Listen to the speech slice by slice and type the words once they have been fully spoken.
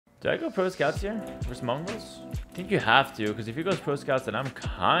Do I go pro scouts here versus Mongols? I think you have to, because if he goes pro scouts, then I'm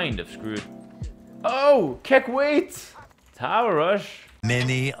kind of screwed. Oh, kick weight! Tower rush.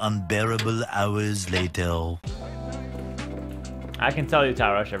 Many unbearable hours later. I can tell you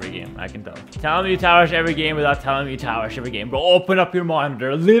tower rush every game. I can tell. Telling me you tower rush every game without telling me you tower rush every game. Bro, open up your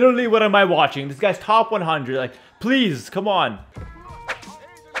monitor. Literally, what am I watching? This guy's top 100. Like, please, come on.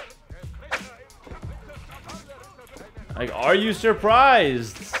 Like, are you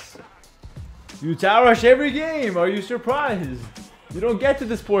surprised? You tower rush every game. Are you surprised? You don't get to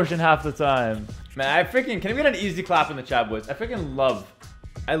this portion half the time. Man, I freaking... Can we get an easy clap in the chat, boys?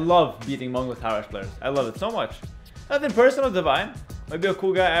 I love beating Mongol tower rush players. I love it so much. Nothing personal, Divine. Might be a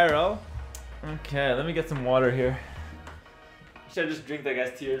cool guy, IRL. Okay, let me get some water here. Should I just drink that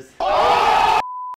guy's tears?